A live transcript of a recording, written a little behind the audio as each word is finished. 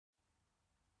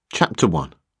Chapter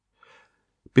 1.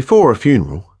 Before a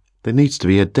funeral, there needs to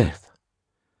be a death.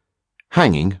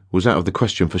 Hanging was out of the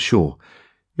question for sure.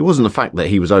 It wasn't the fact that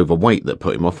he was overweight that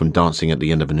put him off from dancing at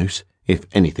the end of a noose. If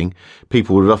anything,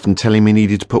 people would often tell him he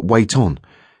needed to put weight on.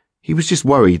 He was just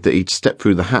worried that he'd step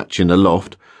through the hatch in the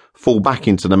loft, fall back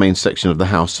into the main section of the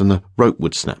house, and the rope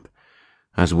would snap,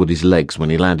 as would his legs when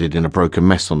he landed in a broken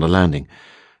mess on the landing.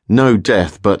 No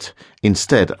death, but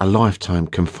instead a lifetime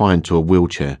confined to a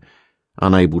wheelchair,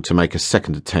 unable to make a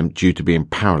second attempt due to being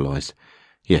paralysed.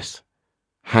 Yes,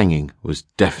 hanging was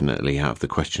definitely out of the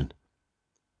question.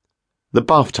 The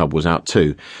bathtub was out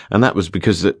too, and that was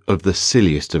because of the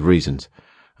silliest of reasons.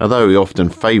 Although he often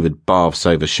favoured baths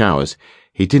over showers,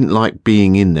 he didn't like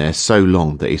being in there so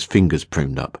long that his fingers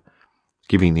pruned up,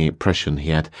 giving the impression he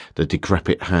had the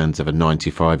decrepit hands of a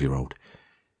 95-year-old.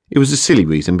 It was a silly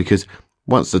reason because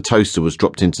once the toaster was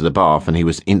dropped into the bath and he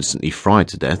was instantly fried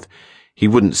to death, he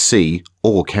wouldn't see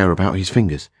or care about his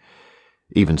fingers.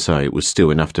 Even so, it was still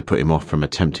enough to put him off from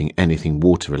attempting anything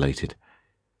water-related.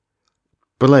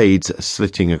 Blades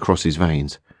slitting across his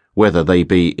veins, whether they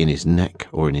be in his neck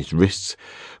or in his wrists,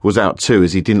 was out too,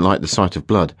 as he didn't like the sight of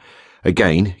blood.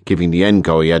 Again, given the end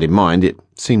goal he had in mind, it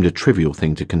seemed a trivial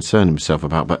thing to concern himself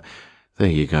about, but there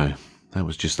you go. That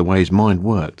was just the way his mind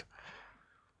worked.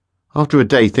 After a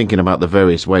day thinking about the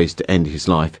various ways to end his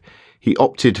life, he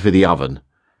opted for the oven.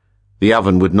 The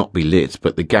oven would not be lit,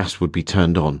 but the gas would be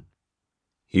turned on.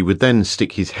 He would then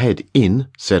stick his head in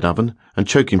said oven and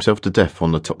choke himself to death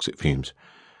on the toxic fumes.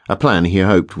 A plan, he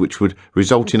hoped, which would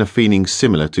result in a feeling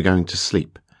similar to going to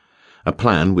sleep. A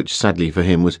plan which, sadly for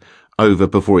him, was over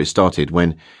before it started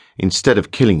when, instead of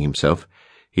killing himself,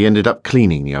 he ended up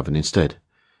cleaning the oven instead.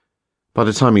 By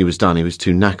the time he was done, he was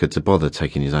too knackered to bother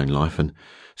taking his own life, and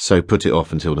so put it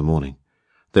off until the morning.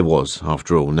 There was,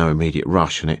 after all, no immediate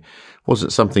rush, and it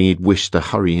wasn't something he'd wished to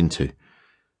hurry into.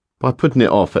 By putting it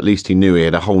off, at least he knew he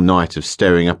had a whole night of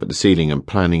staring up at the ceiling and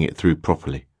planning it through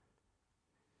properly.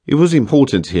 It was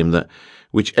important to him that,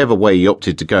 whichever way he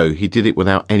opted to go, he did it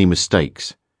without any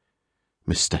mistakes.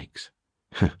 Mistakes.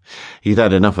 He'd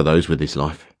had enough of those with his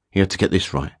life. He had to get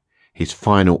this right, his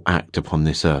final act upon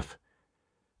this earth.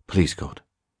 Please, God,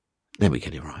 let me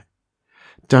get it right.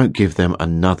 Don't give them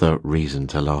another reason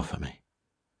to laugh at me.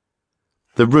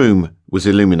 The room was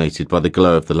illuminated by the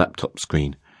glow of the laptop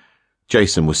screen.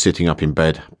 Jason was sitting up in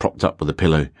bed, propped up with a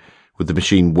pillow, with the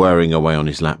machine whirring away on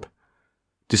his lap.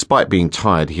 Despite being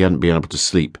tired, he hadn't been able to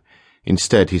sleep.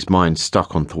 Instead, his mind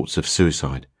stuck on thoughts of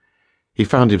suicide. He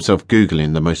found himself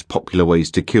Googling the most popular ways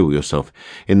to kill yourself,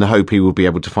 in the hope he would be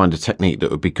able to find a technique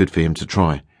that would be good for him to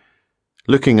try.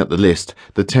 Looking at the list,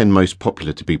 the 10 most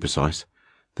popular to be precise,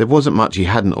 there wasn't much he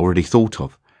hadn't already thought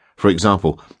of. For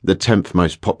example, the 10th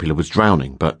most popular was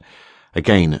drowning, but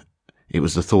again, it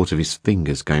was the thought of his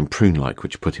fingers going prune-like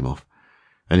which put him off.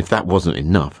 And if that wasn't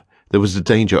enough, there was the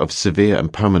danger of severe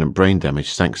and permanent brain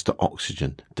damage thanks to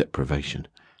oxygen deprivation.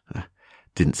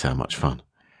 Didn't sound much fun.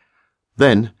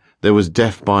 Then there was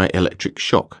death by electric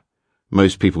shock.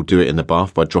 Most people do it in the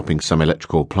bath by dropping some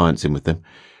electrical appliance in with them.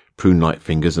 Prune-like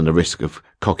fingers and the risk of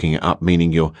cocking it up,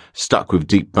 meaning you're stuck with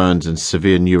deep burns and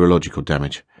severe neurological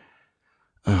damage.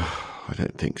 Oh, I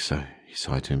don't think so, he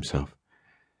sighed to himself.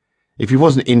 If he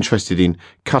wasn't interested in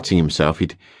cutting himself, he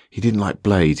didn't like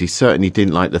blades. He certainly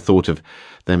didn't like the thought of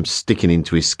them sticking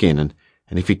into his skin, and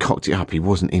if he cocked it up, he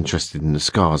wasn't interested in the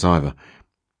scars either.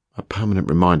 A permanent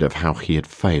reminder of how he had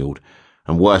failed,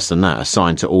 and worse than that, a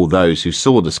sign to all those who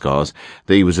saw the scars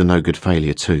that he was a no-good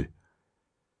failure too.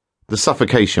 The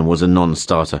suffocation was a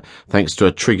non-starter, thanks to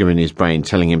a trigger in his brain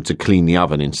telling him to clean the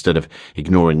oven instead of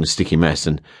ignoring the sticky mess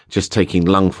and just taking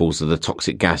lungfuls of the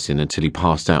toxic gas in until he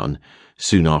passed out and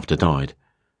soon after died.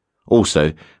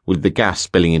 Also, with the gas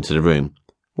spilling into the room,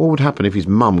 what would happen if his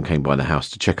mum came by the house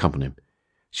to check up on him?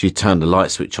 She'd turn the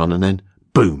light switch on and then,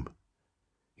 boom!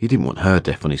 He didn't want her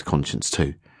death on his conscience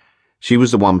too. She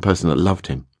was the one person that loved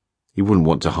him. He wouldn't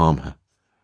want to harm her.